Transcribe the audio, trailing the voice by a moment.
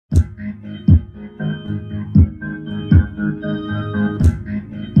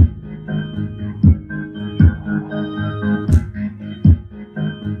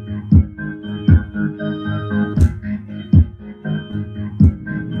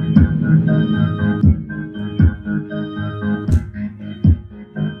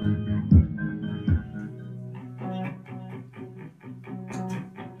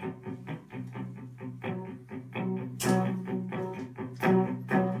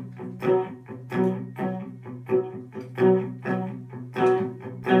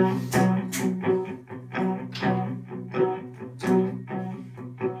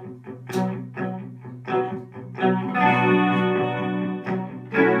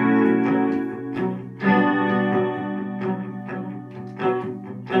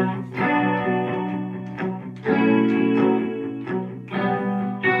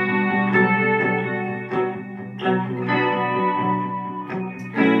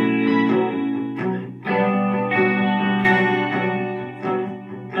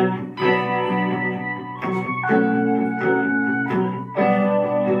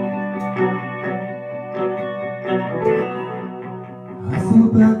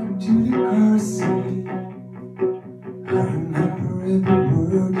Back into the car seat, I remember every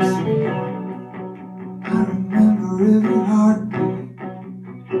word you said. I remember every heartbeat.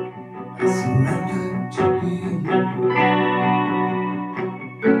 I surrendered to you.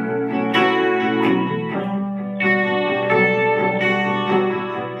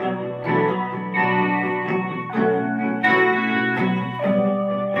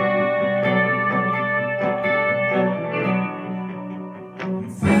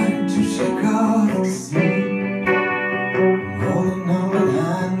 To shake off the sleep, I'm holding on with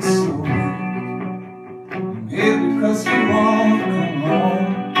hands so weak. I'm here because you won't come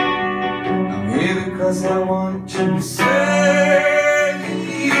home. I'm here because I want you to say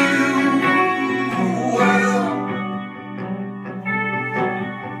you will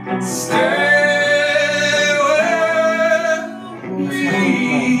stay with me.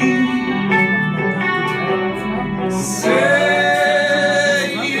 Say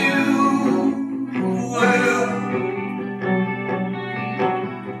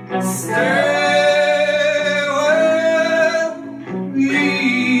stay with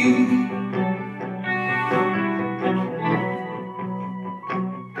me.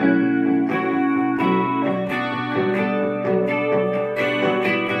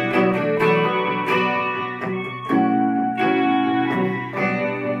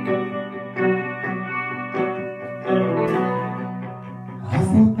 I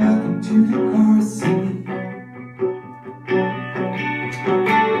fall back into the car seat.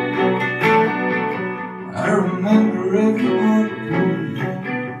 I remember every heartbeat.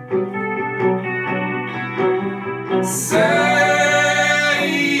 Say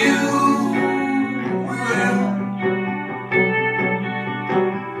you will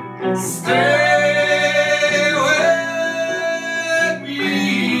stay with me.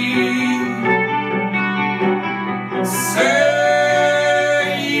 Say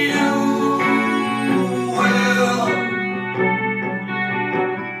you will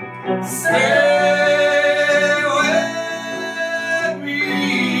stay.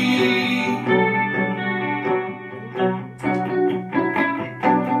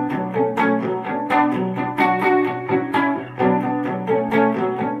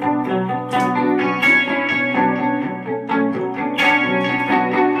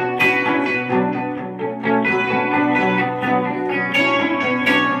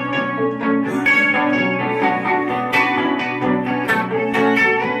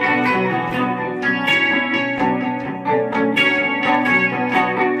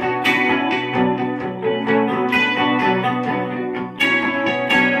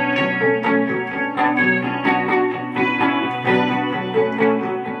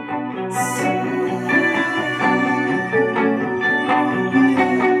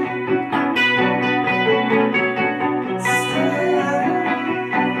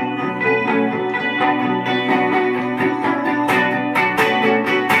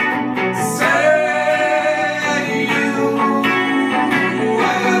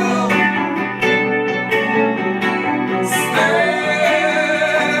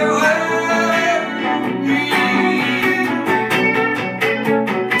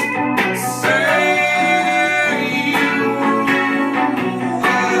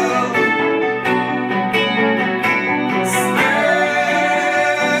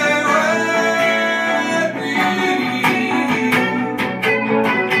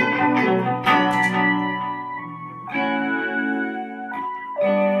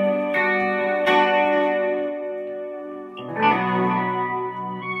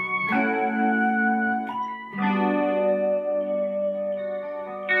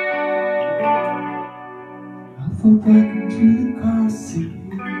 Fall back into the car seat.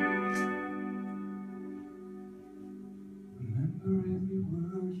 Remember every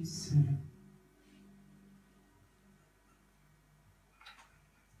word you said.